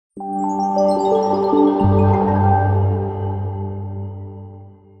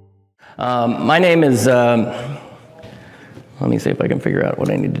My name is, let me see if I can figure out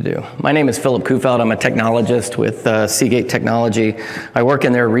what I need to do. My name is Philip Kufeldt. I'm a technologist with Seagate Technology. I work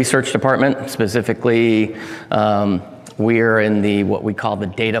in their research department. Specifically, we're in what we call the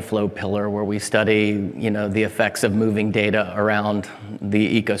data flow pillar, where we study, the effects of moving data around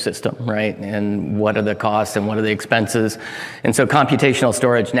the ecosystem, right? And what are the costs and what are the expenses? And so computational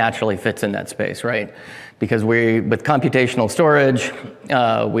storage naturally fits in that space, right? Because with computational storage,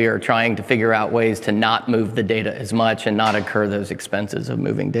 we are trying to figure out ways to not move the data as much and not incur those expenses of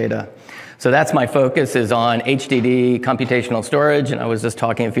moving data. So that's my focus, is on HDD computational storage. And I was just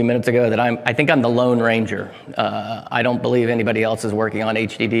talking a few minutes ago that I think I'm the Lone Ranger. I don't believe anybody else is working on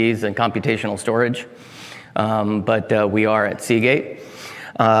HDDs and computational storage, but we are at Seagate.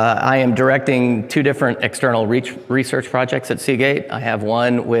 I am directing 2 different external research projects at Seagate. I have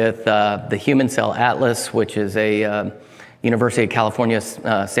one with the Human Cell Atlas, which is a University of California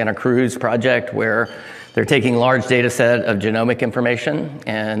Santa Cruz project, where they're taking large data set of genomic information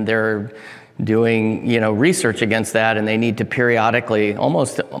and they're doing research against that, and they need to periodically,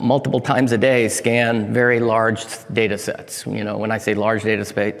 almost multiple times a day, scan very large data sets. When I say large data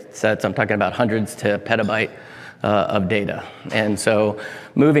sets, I'm talking about hundreds to petabyte of data. And so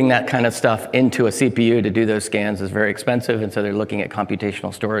moving that kind of stuff into a CPU to do those scans is very expensive, and so they're looking at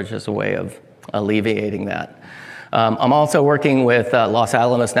computational storage as a way of alleviating that. I'm also working with Los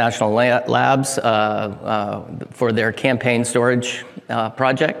Alamos National Labs for their campaign storage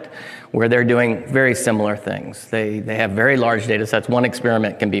project, where they're doing very similar things. They have very large data sets. One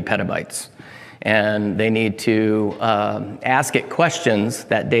experiment can be petabytes. And they need to ask it questions,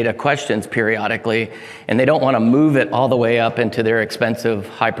 that data questions, periodically, and they don't want to move it all the way up into their expensive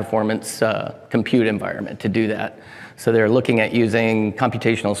high-performance compute environment to do that. So they're looking at using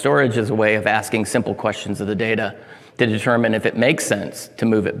computational storage as a way of asking simple questions of the data to determine if it makes sense to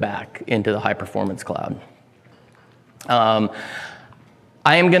move it back into the high-performance cloud.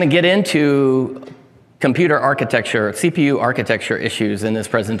 I am going to get into computer architecture, CPU architecture issues in this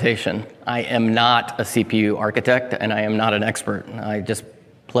presentation. I am not a CPU architect, and I am not an expert. I just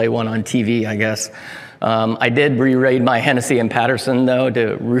play one on TV, I guess. I did reread my Hennessy and Patterson, though,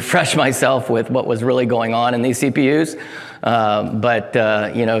 to refresh myself with what was really going on in these CPUs. But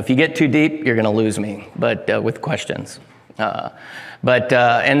if you get too deep, you're going to lose me, but with questions. And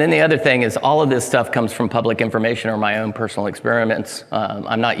then the other thing is, all of this stuff comes from public information or my own personal experiments.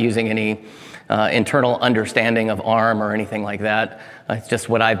 I'm not using any internal understanding of ARM or anything like that. It's just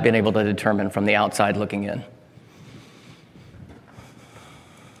what I've been able to determine from the outside looking in.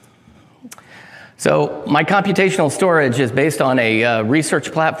 So my computational storage is based on a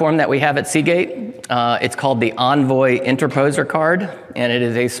research platform that we have at Seagate. It's called the Envoy Interposer card, and it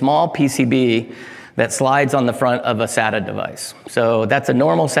is a small PCB that slides on the front of a SATA device. So that's a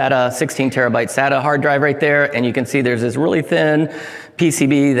normal SATA, 16 terabyte SATA hard drive right there, and you can see there's this really thin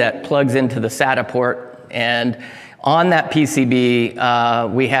PCB that plugs into the SATA port, and on that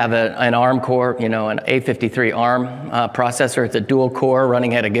PCB, we have an ARM core, an A53 ARM processor. It's a dual core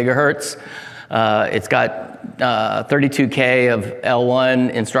running at 1 gigahertz. It's got 32K of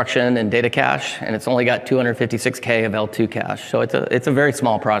L1 instruction and data cache, and it's only got 256K of L2 cache. So it's a very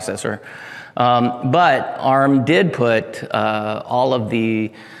small processor. But ARM did put all of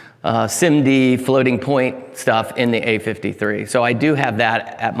the SIMD floating point stuff in the A53. So I do have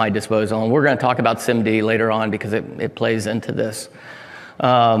that at my disposal, and we're going to talk about SIMD later on because it plays into this.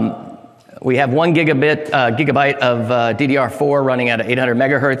 We have 1 gigabyte of DDR4 running at 800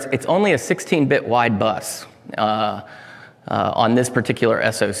 megahertz. It's only a 16-bit wide bus on this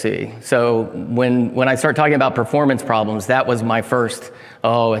particular SoC. So when I start talking about performance problems, that was my first,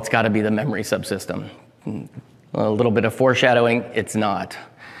 it's got to be the memory subsystem. A little bit of foreshadowing, it's not.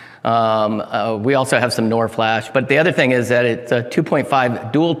 We also have some NOR flash, but the other thing is that it's a dual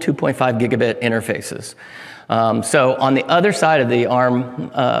 2.5 gigabit interfaces. So on the other side of the ARM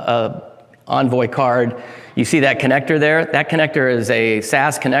Envoy card, you see that connector there? That connector is a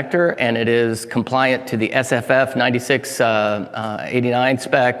SAS connector, and it is compliant to the SFF 9689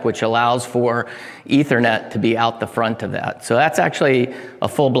 spec, which allows for Ethernet to be out the front of that. So that's actually a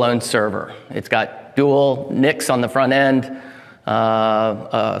full-blown server. It's got dual NICs on the front end,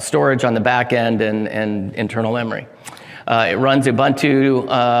 storage on the back end, and internal memory. It runs Ubuntu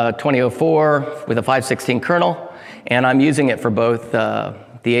 2004 with a 5.16 kernel, and I'm using it for both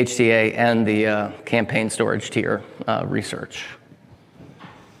the HCA and the campaign storage tier research.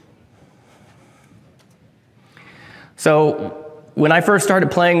 So when I first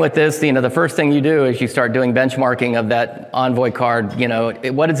started playing with this, the first thing you do is you start doing benchmarking of that Envoy card.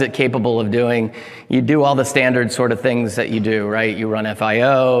 What is it capable of doing? You do all the standard sort of things that you do, right? You run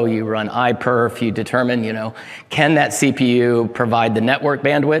FIO, you run iPerf, you determine, can that CPU provide the network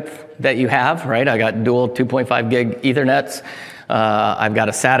bandwidth that you have, right? I got dual 2.5 gig Ethernets. I've got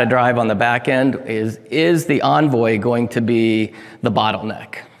a SATA drive on the back end. Is the Envoy going to be the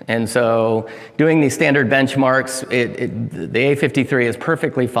bottleneck? And so doing these standard benchmarks, the A53 is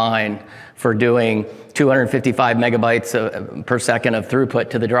perfectly fine for doing 255 megabytes per second of throughput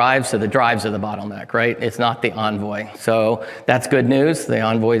to the drive, so the drives are the bottleneck, right? It's not the Envoy. So that's good news. The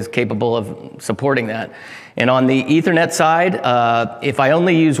Envoy is capable of supporting that. And on the Ethernet side, if I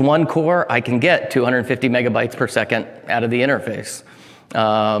only use one core, I can get 250 megabytes per second out of the interface.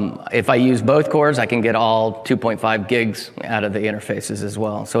 If I use both cores, I can get all 2.5 gigs out of the interfaces as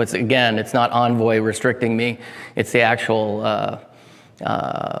well. So it's not Envoy restricting me. It's the actual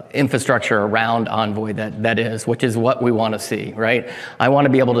infrastructure around Envoy that is, which is what we want to see, right? I want to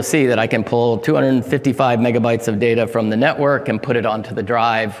be able to see that I can pull 255 megabytes of data from the network and put it onto the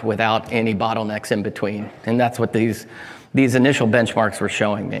drive without any bottlenecks in between. And that's what these initial benchmarks were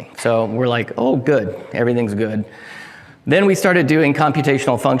showing me. So we're like, oh, good, everything's good. Then we started doing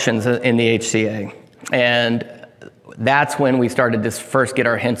computational functions in the HCA. And that's when we started to first get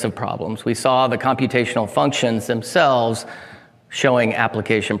our hints of problems. We saw the computational functions themselves showing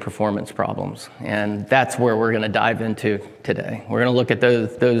application performance problems. And that's where we're going to dive into today. We're going to look at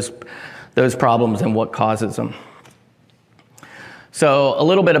those problems and what causes them. So a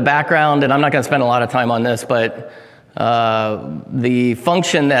little bit of background, and I'm not going to spend a lot of time on this, but the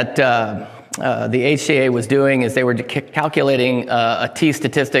function that the HCA was doing is they were calculating a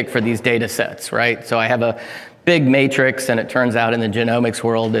t-statistic for these data sets, right? So I have a big matrix, and it turns out in the genomics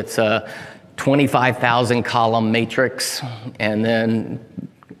world, it's a 25,000 column matrix, and then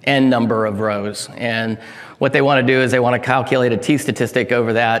n number of rows. And what they want to do is they want to calculate a t-statistic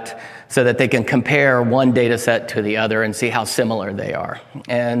over that so that they can compare one data set to the other and see how similar they are.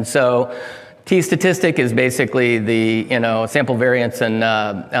 And so t-statistic is basically the sample variance and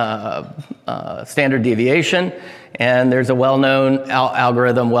standard deviation. And there's a well-known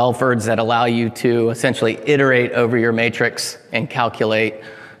algorithm, Welford's, that allow you to essentially iterate over your matrix and calculate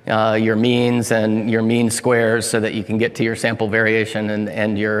your means and your mean squares so that you can get to your sample variation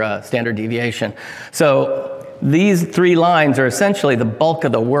and your standard deviation. So these three lines are essentially the bulk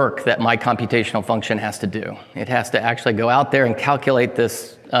of the work that my computational function has to do. It has to actually go out there and calculate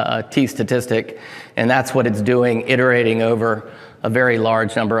this t-statistic, and that's what it's doing, iterating over a very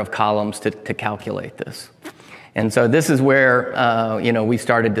large number of columns to calculate this. And so this is where we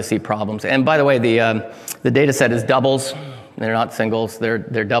started to see problems. And by the way, the data set is doubles. They're not singles. They're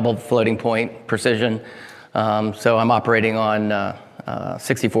double floating point precision. So I'm operating on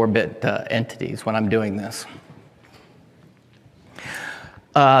 64-bit entities when I'm doing this.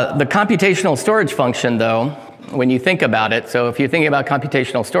 The computational storage function, though, when you think about it, so if you're thinking about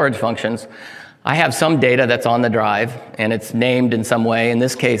computational storage functions, I have some data that's on the drive, and it's named in some way. In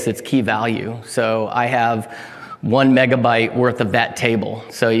this case, it's key value. So I have 1 megabyte worth of that table.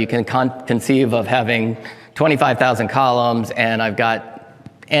 So you can conceive of having 25,000 columns, and I've got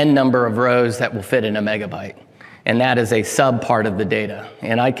n number of rows that will fit in a megabyte. And that is a sub part of the data.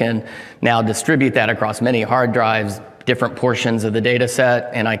 And I can now distribute that across many hard drives, different portions of the data set,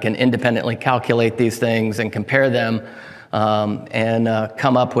 and I can independently calculate these things and compare them and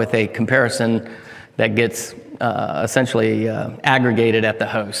come up with a comparison that gets essentially aggregated at the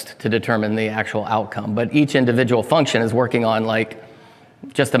host to determine the actual outcome. But each individual function is working on like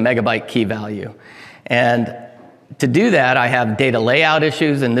just a megabyte key value. And to do that, I have data layout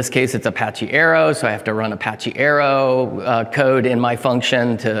issues. In this case, it's Apache Arrow, so I have to run Apache Arrow code in my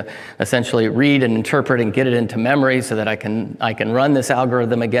function to essentially read and interpret and get it into memory so that I can run this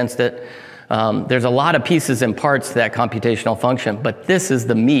algorithm against it. There's a lot of pieces and parts to that computational function, but this is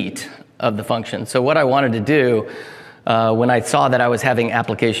the meat of the function. So what I wanted to do when I saw that I was having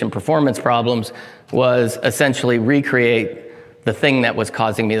application performance problems was essentially recreate the thing that was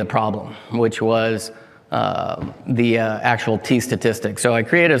causing me the problem, which was the actual t-statistic. So I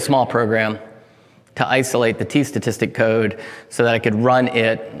created a small program to isolate the t-statistic code so that I could run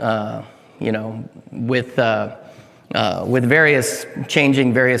it, with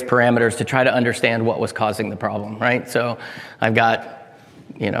changing various parameters to try to understand what was causing the problem, right? So I've got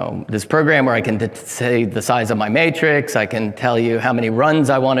this program where I can say the size of my matrix. I can tell you how many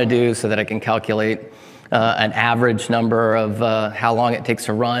runs I want to do so that I can calculate an average number of how long it takes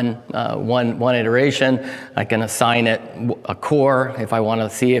to run one iteration. I can assign it a core. If I want to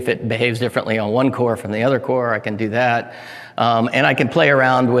see if it behaves differently on one core from the other core, I can do that. And I can play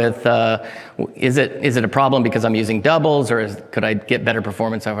around with, is it a problem because I'm using doubles, or could I get better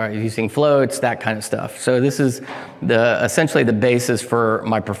performance if I was using floats, that kind of stuff. So this is essentially the basis for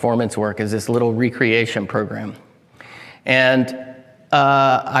my performance work, is this little recreation program. And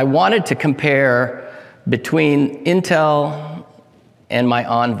I wanted to compare between Intel and my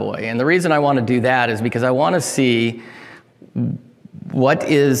Envoy. And the reason I want to do that is because I want to see what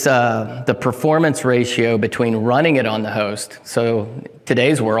is the performance ratio between running it on the host. So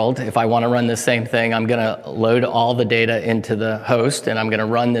today's world, if I want to run the same thing, I'm going to load all the data into the host, and I'm going to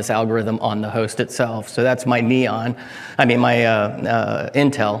run this algorithm on the host itself. So that's my my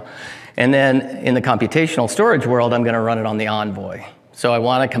Intel. And then in the computational storage world, I'm going to run it on the Envoy. So I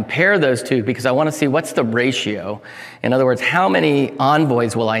want to compare those two because I want to see what's the ratio. In other words, how many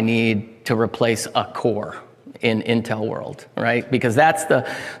Envoys will I need to replace a core in Intel world, right? Because that's the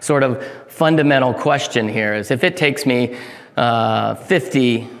sort of fundamental question here, is if it takes me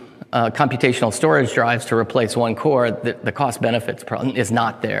 50 computational storage drives to replace one core, the cost benefits problem is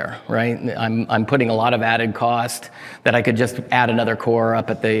not there, right? I'm putting a lot of added cost that I could just add another core up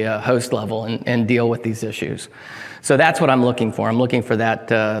at the host level and deal with these issues. So that's what I'm looking for. I'm looking for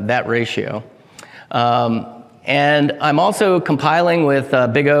that ratio. And I'm also compiling with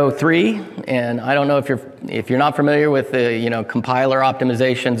Big O3, and I don't know if you're not familiar with the compiler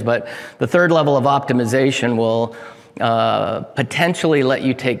optimizations, but the third level of optimization will potentially let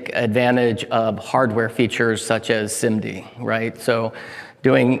you take advantage of hardware features such as SIMD, right? So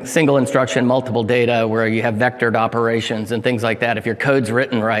doing single instruction, multiple data, where you have vectored operations and things like that. If your code's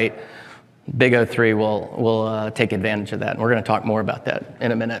written right, Big O3 will take advantage of that. And we're going to talk more about that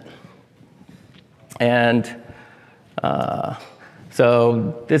in a minute. And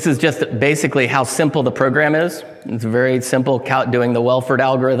so this is just basically how simple the program is. It's very simple, doing the Welford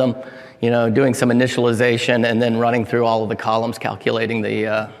algorithm, doing some initialization, and then running through all of the columns, calculating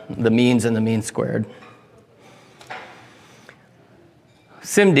the means and the mean squared.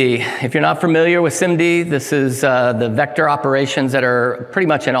 SIMD, if you're not familiar with SIMD, this is the vector operations that are pretty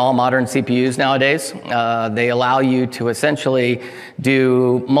much in all modern CPUs nowadays. They allow you to essentially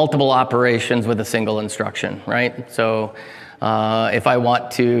do multiple operations with a single instruction, right? So if I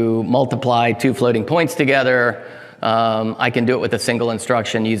want to multiply two floating points together, I can do it with a single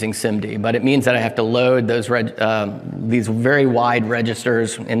instruction using SIMD, but it means that I have to load these very wide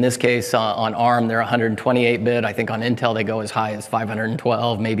registers. In this case, on ARM, they're 128-bit. I think on Intel, they go as high as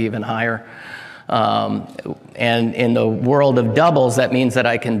 512, maybe even higher. And in the world of doubles, that means that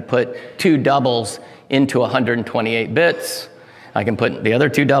I can put two doubles into 128 bits. I can put the other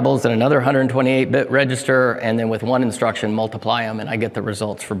two doubles in another 128-bit register, and then with one instruction, multiply them, and I get the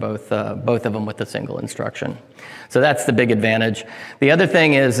results for both of them with a single instruction. So that's the big advantage. The other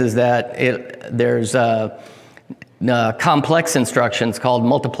thing is that there's complex instructions called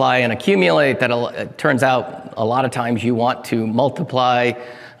multiply and accumulate that it turns out a lot of times you want to multiply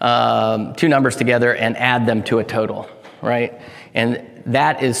two numbers together and add them to a total, right? And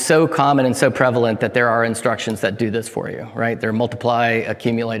that is so common and so prevalent that there are instructions that do this for you, right? They're multiply,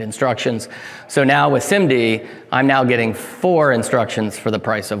 accumulate instructions. So now with SIMD, I'm now getting 4 instructions for the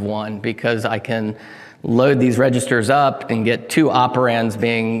price of 1 because I can load these registers up and get 2 operands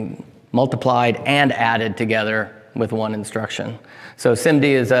being multiplied and added together with 1 instruction. So SIMD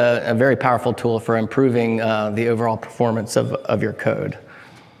is a very powerful tool for improving the overall performance of your code.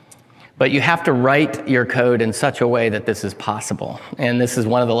 But you have to write your code in such a way that this is possible. And this is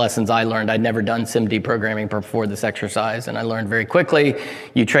one of the lessons I learned. I'd never done SIMD programming before this exercise, and I learned very quickly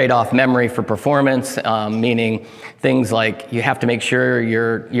you trade off memory for performance, meaning things like you have to make sure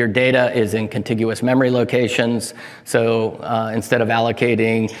your data is in contiguous memory locations. So instead of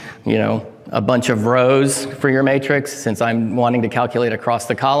allocating, a bunch of rows for your matrix, since I'm wanting to calculate across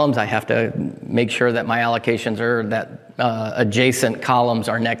the columns, I have to make sure that my allocations are that adjacent columns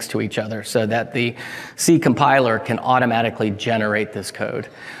are next to each other so that the C compiler can automatically generate this code.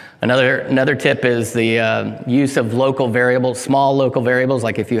 Another tip is the use of local variables, small local variables,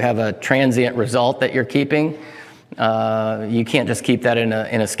 like if you have a transient result that you're keeping, you can't just keep that in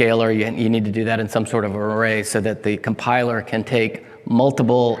a scalar. You need to do that in some sort of array so that the compiler can take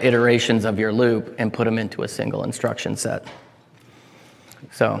multiple iterations of your loop and put them into a single instruction set.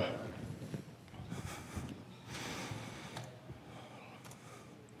 So,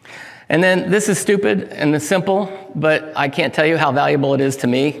 And then this is stupid and it's simple, but I can't tell you how valuable it is to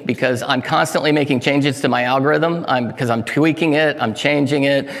me because I'm constantly making changes to my algorithm because I'm tweaking it, I'm changing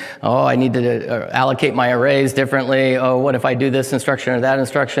it. Oh, I need to allocate my arrays differently. Oh, what if I do this instruction or that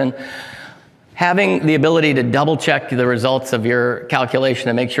instruction? Having the ability to double check the results of your calculation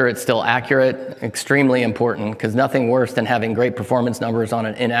and make sure it's still accurate, extremely important, because nothing worse than having great performance numbers on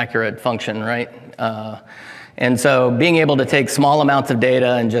an inaccurate function, right? And so being able to take small amounts of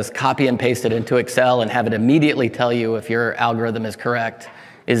data and just copy and paste it into Excel and have it immediately tell you if your algorithm is correct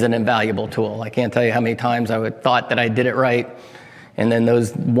is an invaluable tool. I can't tell you how many times I thought that I did it right, and then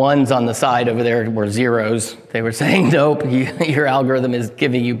those ones on the side over there were zeros. They were saying, nope, your algorithm is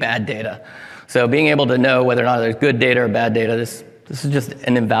giving you bad data. So being able to know whether or not there's good data or bad data, this is just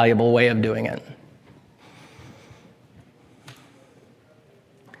an invaluable way of doing it.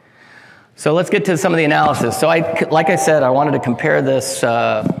 So let's get to some of the analysis. So like I said, I wanted to compare this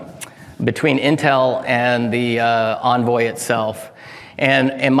between Intel and the Envoy itself.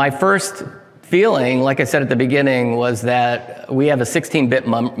 And my first feeling, like I said at the beginning, was that we have a 16-bit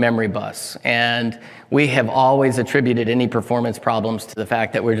memory bus. And we have always attributed any performance problems to the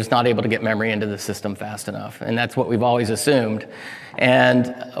fact that we're just not able to get memory into the system fast enough. And that's what we've always assumed.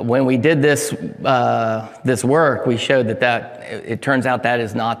 And when we did this work, we showed that it turns out that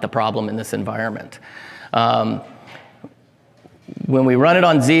is not the problem in this environment. When we run it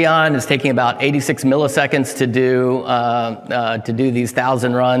on Xeon, it's taking about 86 milliseconds to do these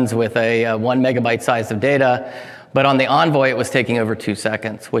 1,000 runs with a 1 megabyte size of data. But on the Envoy, it was taking over 2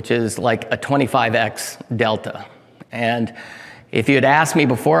 seconds, which is like a 25x delta. And if you had asked me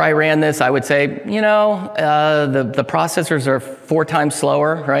before I ran this, I would say, you know, the processors are 4 times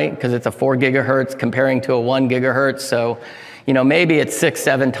slower, right? Because it's a 4 gigahertz comparing to a 1 gigahertz. So, you know, maybe it's 6,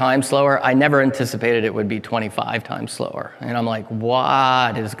 7 times slower. I never anticipated it would be 25 times slower. And I'm like,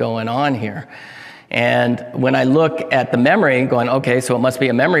 what is going on here? And when I look at the memory, going, okay, so it must be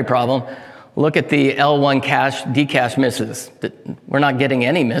a memory problem. Look at the L1 cache, D-cache misses. We're not getting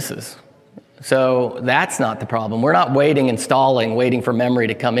any misses. So that's not the problem. We're not waiting for memory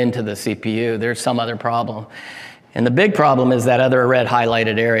to come into the CPU. There's some other problem. And the big problem is that other red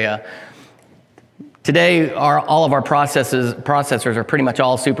highlighted area. Today, all of our processors are pretty much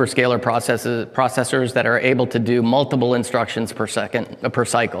all superscalar processors that are able to do multiple instructions per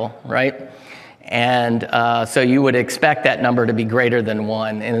cycle, right? And so you would expect that number to be greater than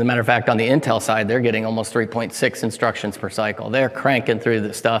 1. And as a matter of fact, on the Intel side, they're getting almost 3.6 instructions per cycle. They're cranking through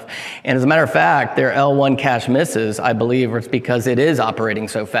this stuff. And as a matter of fact, their L1 cache misses, I believe, it's because it is operating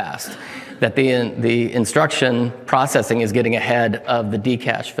so fast that the instruction processing is getting ahead of the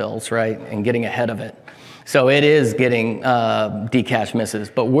D-cache fills, right, and getting ahead of it. So it is getting D-cache misses.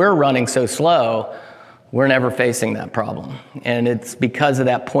 But we're running so slow, we're never facing that problem. And it's because of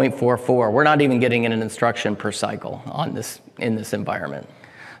that 0.44. We're not even getting an instruction per cycle in this environment.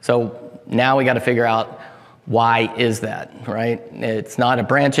 So now we got to figure out why is that, right? It's not a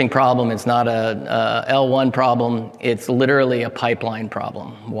branching problem. It's not a L1 problem. It's literally a pipeline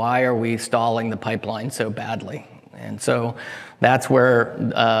problem. Why are we stalling the pipeline so badly? And so that's where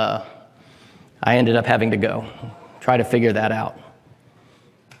I ended up having to go, try to figure that out.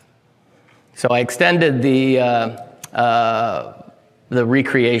 So I extended the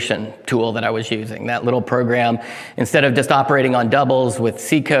recreation tool that I was using, that little program. Instead of just operating on doubles with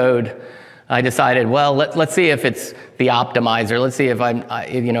C code, I decided, well, let's see if it's the optimizer. Let's see if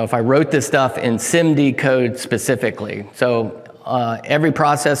if I wrote this stuff in SIMD code specifically. So every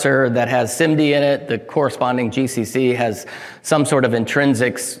processor that has SIMD in it, the corresponding GCC has some sort of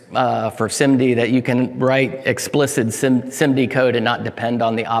intrinsics for SIMD that you can write explicit SIMD code and not depend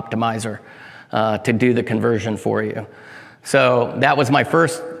on the optimizer to do the conversion for you. So that was my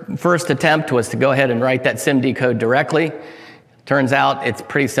first attempt, was to go ahead and write that SIMD code directly. Turns out it's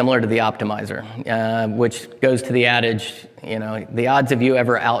pretty similar to the optimizer, which goes to the adage, the odds of you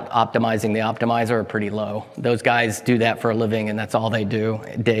ever out-optimizing the optimizer are pretty low. Those guys do that for a living, and that's all they do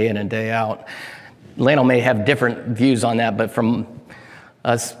day in and day out. Lano may have different views on that, but from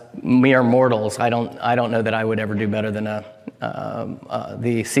us mere mortals, I don't know that I would ever do better than the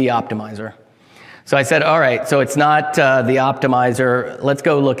C optimizer. So I said, all right, so it's not the optimizer. Let's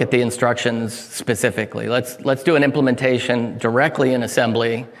go look at the instructions specifically. Let's do an implementation directly in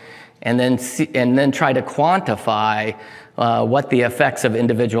assembly, and then try to quantify what the effects of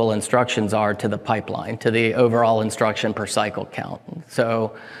individual instructions are to the pipeline, to the overall instruction per cycle count.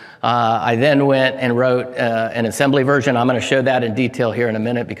 So I then went and wrote an assembly version. I'm going to show that in detail here in a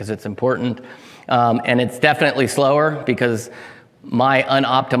minute because it's important. And it's definitely slower because my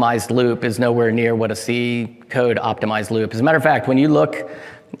unoptimized loop is nowhere near what a C code optimized loop is. As a matter of fact, when you look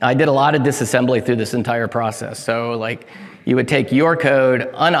I did a lot of disassembly through this entire process. So like, you would take your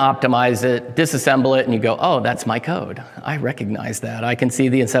code, unoptimize it, disassemble it, and you go, oh, that's my code. I recognize that. I can see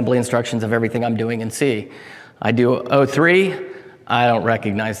the assembly instructions of everything I'm doing in C. I do 03, I don't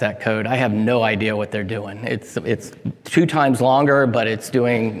recognize that code. I have no idea what they're doing. It's 2 times longer, but it's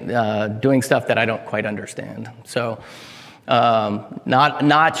doing stuff that I don't quite understand. So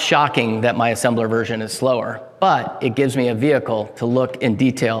not shocking that my assembler version is slower, but it gives me a vehicle to look in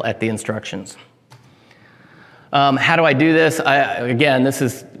detail at the instructions. How do I do this? Again, this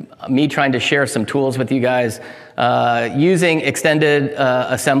is me trying to share some tools with you guys. Using extended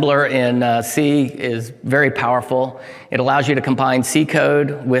assembler in C is very powerful. It allows you to combine C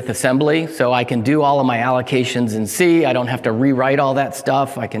code with assembly, so I can do all of my allocations in C. I don't have to rewrite all that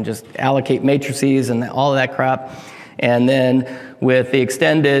stuff. I can just allocate matrices and all of that crap. And then with the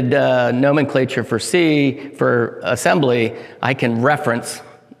extended nomenclature for C, for assembly, I can reference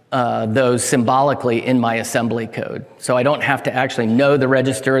those symbolically in my assembly code. So I don't have to actually know the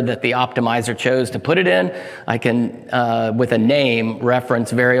register that the optimizer chose to put it in. I can, with a name,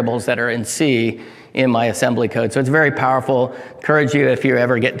 reference variables that are in C in my assembly code. So it's very powerful. Encourage you, if you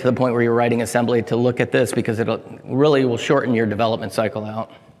ever get to the point where you're writing assembly, to look at this, because it really will shorten your development cycle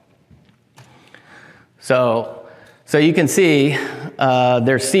out. So you can see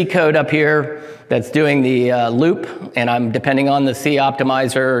there's C code up here that's doing the loop, and I'm depending on the C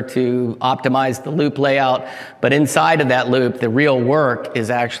optimizer to optimize the loop layout. But inside of that loop, the real work is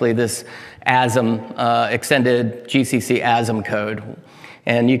actually this ASM, extended GCC ASM code.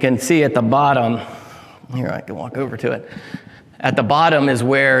 And you can see at the bottom, here I can walk over to it. At the bottom is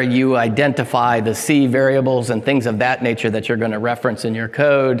where you identify the C variables and things of that nature that you're going to reference in your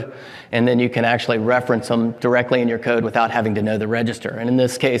code, and then you can actually reference them directly in your code without having to know the register. And in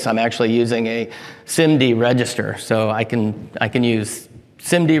this case, I'm actually using a SIMD register, so I can use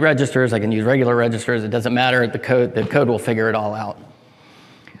SIMD registers, I can use regular registers, it doesn't matter, the code will figure it all out.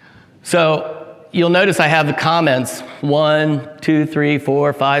 So you'll notice I have the comments 1, 2, 3,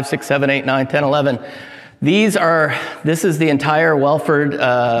 4, 5, 6, 7, 8, 9, 10, 11. This is the entire Welford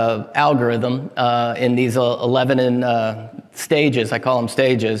algorithm in these 11 stages. I call them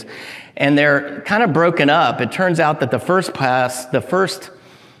stages. And they're kind of broken up. It turns out that the first pass, the first,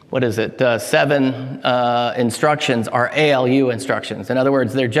 7 instructions are ALU instructions. In other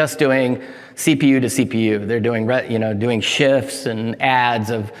words, they're just doing CPU to CPU. They're doing, doing shifts and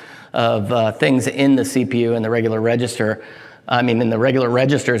adds of things in the CPU and the regular register. In the regular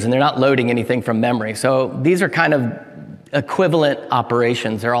registers, and they're not loading anything from memory. So these are kind of equivalent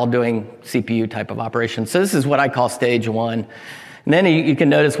operations. They're all doing CPU type of operations. So this is what I call stage 1. And then you can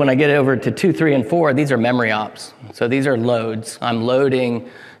notice when I get over to 2, 3, and 4, these are memory ops. So these are loads. I'm loading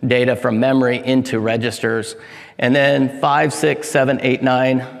data from memory into registers. And then 5, 6, 7, 8,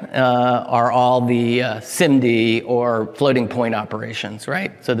 9 are all the SIMD or floating point operations,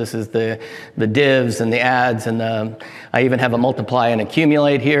 right? So this is the divs and the adds, and I even have a multiply and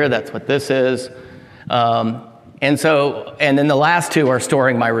accumulate here. That's what this is. And then the last 2 are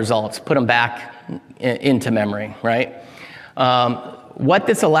storing my results, put them back into memory, right? What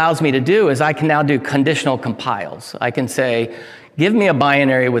this allows me to do is I can now do conditional compiles. I can say, give me a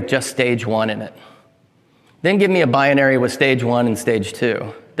binary with just stage 1 in it. Then give me a binary with stage 1 and stage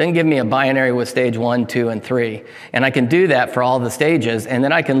 2. Then give me a binary with stage 1, 2, and 3. And I can do that for all the stages, and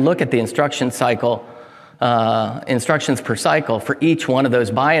then I can look at the instruction cycle, instructions per cycle for each one of those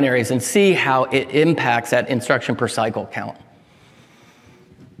binaries and see how it impacts that instruction per cycle count.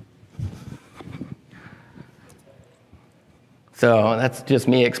 So that's just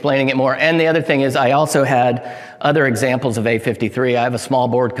me explaining it more. And the other thing is I also had other examples of A53. I have a small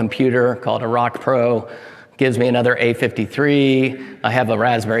board computer called a Rock Pro, gives me another A53. I have a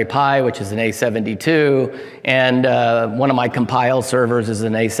Raspberry Pi, which is an A72. And one of my compile servers is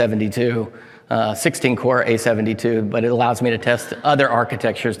an A72, 16-core A72. But it allows me to test other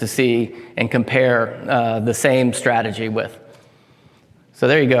architectures to see and compare the same strategy with. So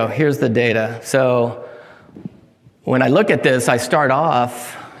there you go. Here's the data. So when I look at this, I start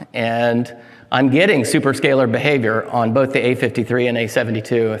off and I'm getting superscalar behavior on both the A53 and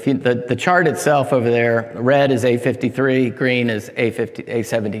A72. The chart itself over there, red is A53, green is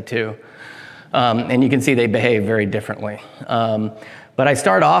A72. And you can see they behave very differently. But I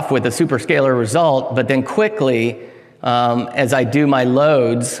start off with a superscalar result, but then quickly, as I do my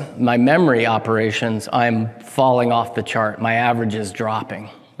loads, my memory operations, I'm falling off the chart. My average is dropping,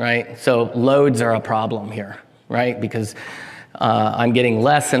 right? So loads are a problem here, right? Because I'm getting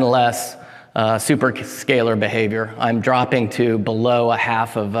less and less superscalar behavior. I'm dropping to below a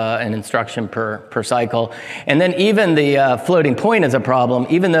half of an instruction per cycle. And then even the floating point is a problem.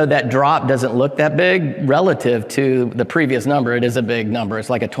 Even though that drop doesn't look that big relative to the previous number, it is a big number. It's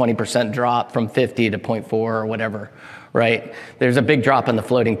like a 20% drop from 50 to 0.4 or whatever, right? There's a big drop in the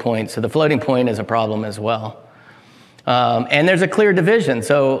floating point. So the floating point is a problem as well. And there's a clear division.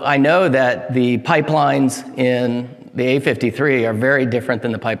 So I know that the pipelines in the A53 are very different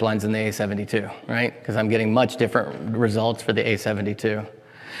than the pipelines in the A72, right? Because I'm getting much different results for the A72.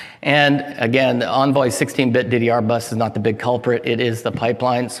 And again, the Envoy 16-bit DDR bus is not the big culprit. It is the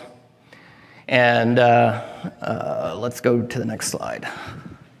pipelines. And let's go to the next slide.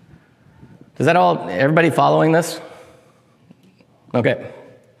 Does that all, everybody following this? Okay.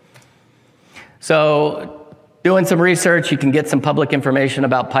 So doing some research, you can get some public information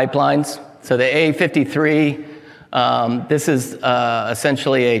about pipelines. So the A53, this is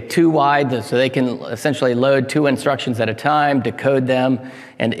essentially a 2-wide, so they can essentially load 2 instructions at a time, decode them,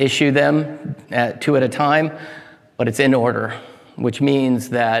 and issue them at 2 at a time, but it's in order, which means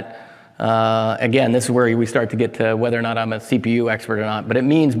that, again, this is where we start to get to whether or not I'm a CPU expert or not, but it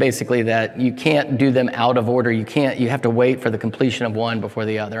means basically that you can't do them out of order. You have to wait for the completion of one before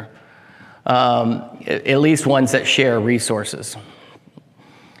the other. At least ones that share resources.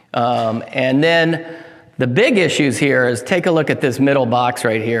 And then the big issues here is take a look at this middle box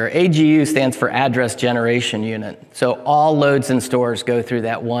right here. AGU stands for address generation unit. So all loads and stores go through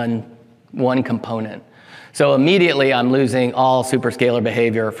that one component. So immediately I'm losing all superscalar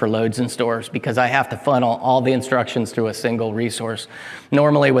behavior for loads and stores because I have to funnel all the instructions through a single resource.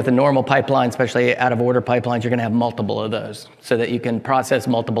 Normally with a normal pipeline, especially out of order pipelines, you're gonna have multiple of those so that you can process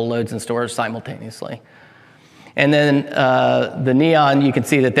multiple loads and stores simultaneously. And then the neon, you can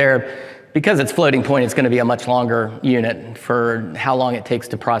see that because it's floating point, it's gonna be a much longer unit for how long it takes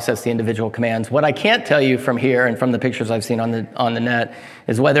to process the individual commands. What I can't tell you from here and from the pictures I've seen on the net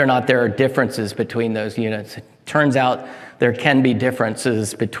is whether or not there are differences between those units. It turns out there can be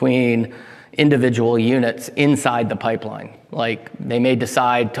differences between individual units inside the pipeline. Like they may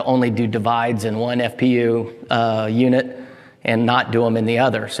decide to only do divides in one FPU unit and not do them in the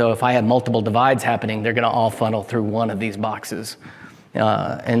other. So if I have multiple divides happening, they're gonna all funnel through one of these boxes.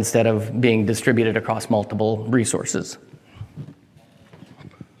 Instead of being distributed across multiple resources.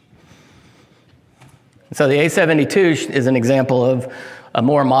 So the A72 is an example of a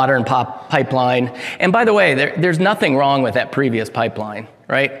more modern pipeline. And by the way, there's nothing wrong with that previous pipeline,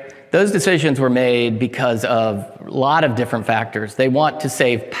 right? Those decisions were made because of a lot of different factors. They want to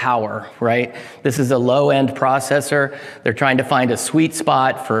save power, right? This is a low-end processor. They're trying to find a sweet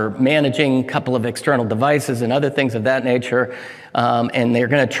spot for managing a couple of external devices and other things of that nature. And they're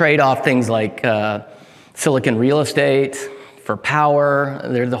going to trade off things like silicon real estate for power.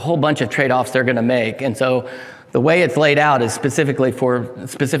 There's a whole bunch of trade-offs they're going to make. And so the way it's laid out is specifically for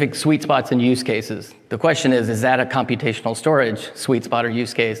specific sweet spots and use cases. The question is that a computational storage sweet spot or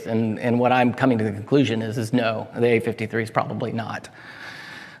use case? And what I'm coming to the conclusion is no, the A53 is probably not.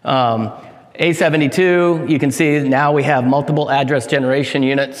 A72, you can see now we have multiple address generation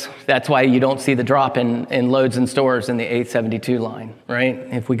units. That's why you don't see the drop in loads and stores in the A72 line, right?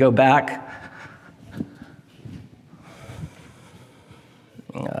 If we go back,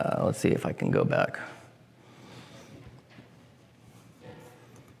 let's see if I can go back.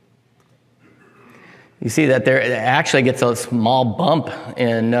 You see that it actually gets a small bump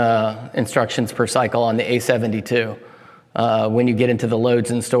in instructions per cycle on the A72 when you get into the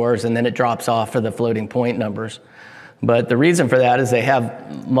loads and stores, and then it drops off for the floating point numbers. But the reason for that is they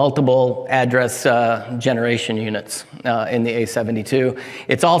have multiple address generation units in the A72.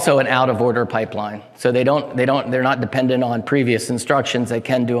 It's also an out-of-order pipeline, so they're not dependent on previous instructions. They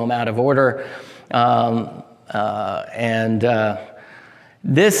can do them out of order,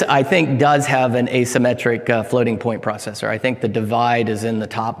 this, I think, does have an asymmetric floating point processor. I think the divide is in the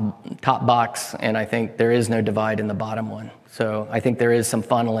top box, and I think there is no divide in the bottom one. So I think there is some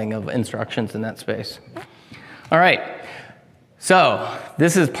funneling of instructions in that space. All right, so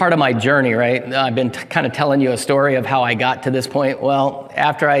this is part of my journey, right? I've been kind of telling you a story of how I got to this point. Well,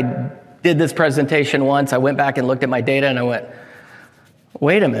 after I did this presentation once, I went back and looked at my data, and I went,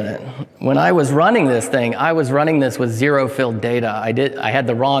 wait a minute. When I was running this thing, I was running this with zero-filled data. I had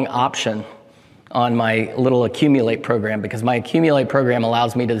the wrong option on my little accumulate program because my accumulate program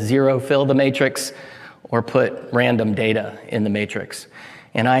allows me to zero-fill the matrix or put random data in the matrix.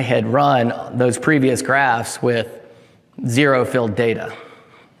 And I had run those previous graphs with zero-filled data.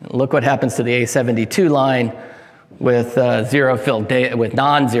 Look what happens to the A72 line with zero-filled data, with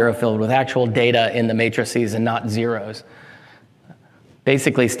non-zero-filled, with actual data in the matrices and not zeros.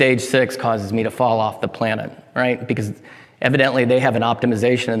 Basically, stage 6 causes me to fall off the planet, right? Because evidently they have an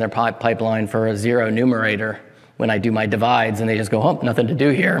optimization in their pipeline for a 0 numerator when I do my divides, and they just go, oh, nothing to do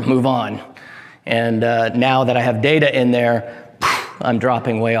here, move on. And now that I have data in there, I'm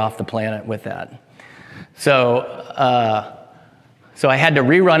dropping way off the planet with that. So I had to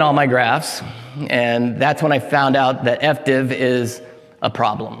rerun all my graphs, and that's when I found out that FDiv is a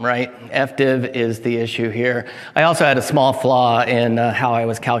problem, right? FDiv is the issue here. I also had a small flaw in how I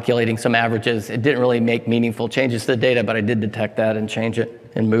was calculating some averages. It didn't really make meaningful changes to the data, but I did detect that and change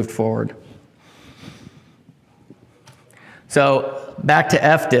it and moved forward. So back to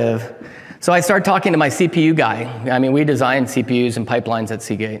FDiv. So I started talking to my CPU guy. I mean, we design CPUs and pipelines at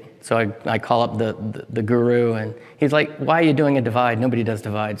Seagate. So I call up the guru, and he's like, why are you doing a divide? Nobody does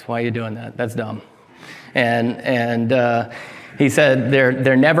divides. Why are you doing that? That's dumb. And he said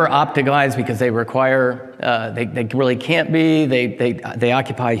they're never optimized because they require, they really can't be. They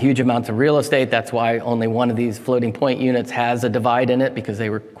occupy huge amounts of real estate. That's why only one of these floating point units has a divide in it, because they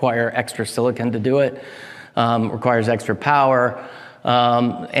require extra silicon to do it, requires extra power.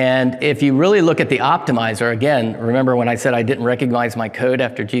 And if you really look at the optimizer, again, remember when I said I didn't recognize my code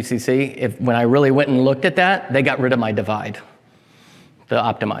after GCC? When I really went and looked at that, they got rid of my divide. The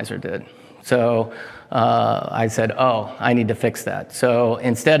optimizer did. So I said, oh, I need to fix that. So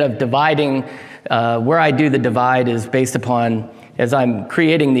instead of dividing, where I do the divide is based upon, as I'm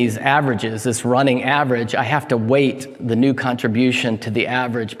creating these averages, this running average, I have to weight the new contribution to the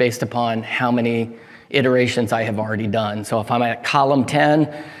average based upon how many iterations I have already done. So if I'm at column 10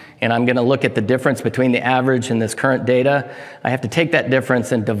 and I'm going to look at the difference between the average and this current data, I have to take that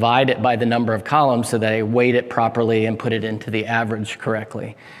difference and divide it by the number of columns so that I weight it properly and put it into the average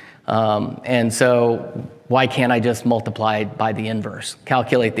correctly. And so why can't I just multiply it by the inverse?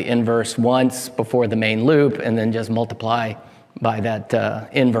 Calculate the inverse once before the main loop and then just multiply by that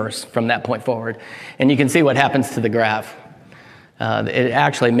inverse from that point forward. And you can see what happens to the graph. It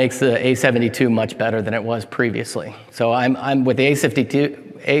actually makes the A72 much better than it was previously. So I'm with the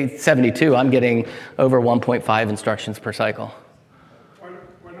A72, I'm getting over 1.5 instructions per cycle. Why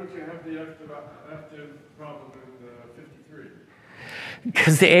don't you have the FDiv problem in the 53?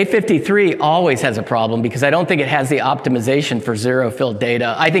 Because the A53 always has a problem, because I don't think it has the optimization for 0 filled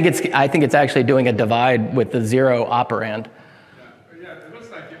data. I think it's actually doing a divide with the 0 operand. Yeah, it looks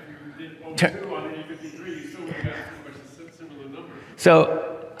like if you did over 2 on the A53, you still would get pretty much a similar number.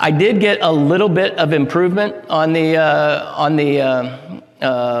 So I did get a little bit of improvement on the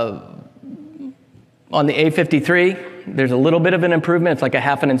A53. There's a little bit of an improvement. It's like a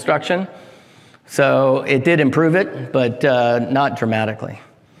half an instruction. So it did improve it, but not dramatically.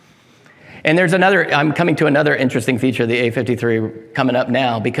 And there's another, I'm coming to another interesting feature of the A53 coming up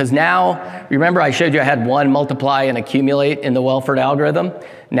now, because now, remember I showed you I had 1 multiply and accumulate in the Welford algorithm?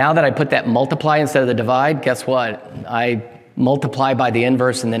 Now that I put that multiply instead of the divide, guess what? I multiply by the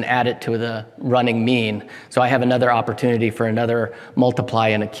inverse and then add it to the running mean. So I have another opportunity for another multiply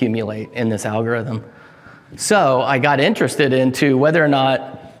and accumulate in this algorithm. So I got interested into whether or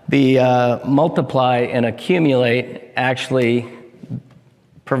not the multiply and accumulate actually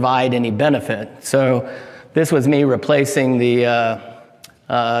provide any benefit. So this was me replacing the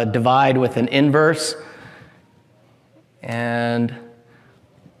divide with an inverse. And,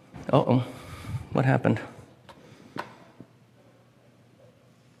 uh-oh, what happened?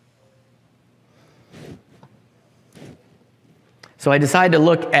 So I decided to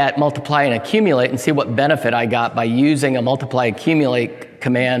look at multiply and accumulate and see what benefit I got by using a multiply accumulate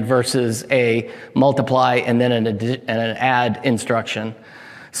command versus a multiply and then an add instruction.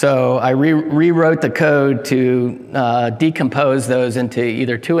 So I rewrote the code to decompose those into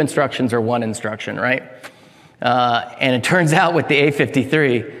either 2 instructions or 1 instruction, right? And it turns out with the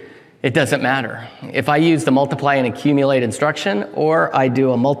A53, it doesn't matter. If I use the multiply and accumulate instruction, or I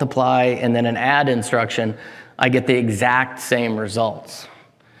do a multiply and then an add instruction, I get the exact same results,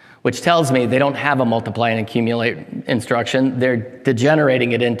 which tells me they don't have a multiply and accumulate instruction. They're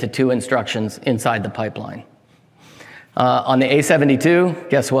degenerating it into 2 instructions inside the pipeline. On the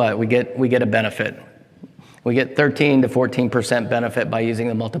A72, guess what? We get a benefit. We get 13 to 14% benefit by using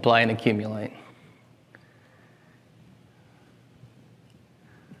the multiply and accumulate.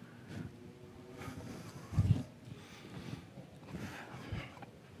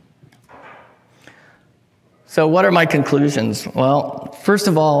 So what are my conclusions? Well, first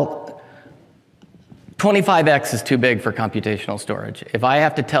of all, 25x is too big for computational storage. If I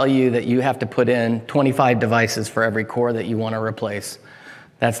have to tell you that you have to put in 25 devices for every core that you want to replace,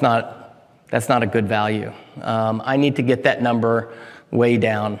 that's not a good value. I need to get that number way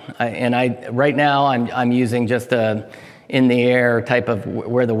down. Right now I'm using just a in the air type of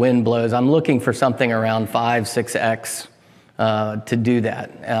where the wind blows. I'm looking for something around 5, 6x to do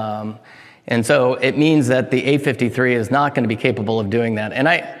that. And so it means that the A53 is not going to be capable of doing that. And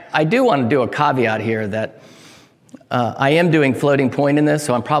I do want to do a caveat here that I am doing floating point in this,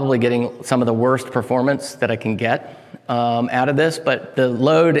 so I'm probably getting some of the worst performance that I can get out of this, but the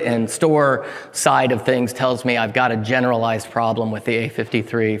load and store side of things tells me I've got a generalized problem with the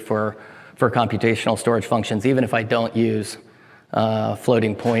A53 for computational storage functions, even if I don't use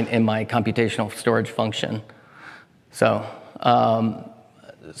floating point in my computational storage function. So the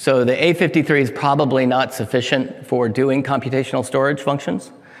A53 is probably not sufficient for doing computational storage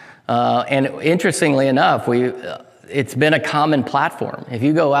functions. And interestingly enough, it's been a common platform. If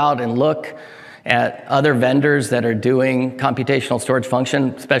you go out and look at other vendors that are doing computational storage function,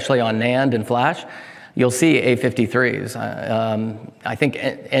 especially on NAND and flash, you'll see A53s. I think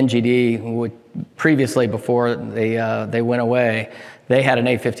NGD previously, before they went away, they had an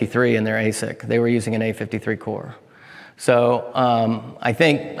A53 in their ASIC. They were using an A53 core. So I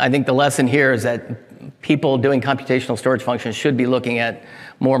think the lesson here is that people doing computational storage functions should be looking at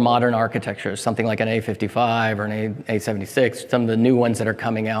more modern architectures, something like an A55 or an A76, some of the new ones that are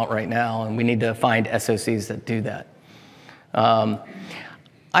coming out right now, and we need to find SoCs that do that.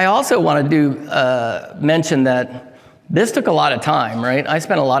 I also want to mention that this took a lot of time, right? I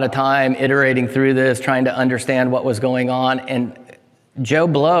spent a lot of time iterating through this, trying to understand what was going on, and Joe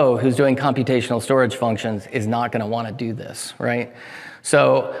Blow, who's doing computational storage functions, is not going to want to do this, right?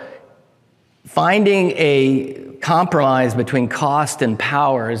 So finding a compromise between cost and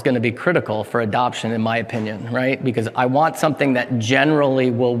power is going to be critical for adoption, in my opinion, right? Because I want something that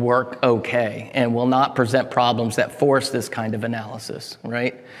generally will work okay and will not present problems that force this kind of analysis,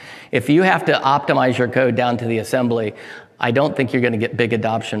 right? If you have to optimize your code down to the assembly, I don't think you're going to get big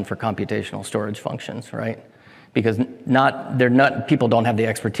adoption for computational storage functions, right? Because people don't have the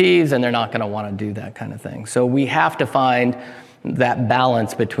expertise and they're not going to want to do that kind of thing. So we have to find that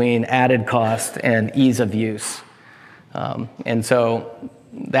balance between added cost and ease of use. And so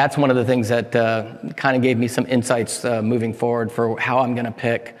that's one of the things that kind of gave me some insights moving forward for how I'm going to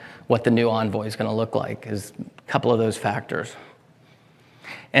pick what the new Envoy is going to look like, is a couple of those factors.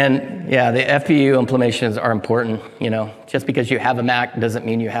 And yeah, the FPU implementations are important. Just because you have a Mac doesn't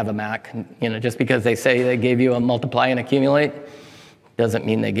mean you have a Mac. Just because they say they gave you a multiply and accumulate doesn't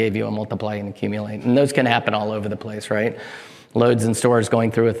mean they gave you a multiply and accumulate. And those can happen all over the place, right? Loads and stores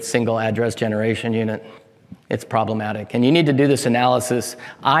going through a single address generation unit. It's problematic. And you need to do this analysis.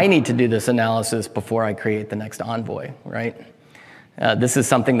 I need to do this analysis before I create the next Envoy, right? This is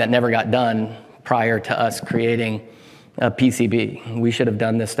something that never got done prior to us creating a PCB. We should have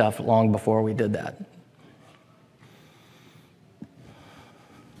done this stuff long before we did that.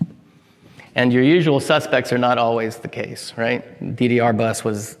 And your usual suspects are not always the case, right? DDR bus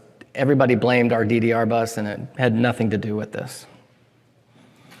was, everybody blamed our DDR bus, and it had nothing to do with this.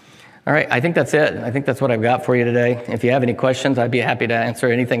 All right, I think that's it. I think that's what I've got for you today. If you have any questions, I'd be happy to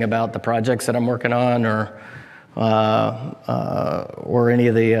answer anything about the projects that I'm working on, or any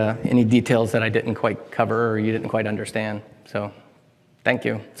of the any details that I didn't quite cover or you didn't quite understand. So, thank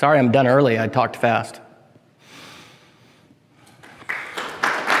you. Sorry I'm done early. I talked fast.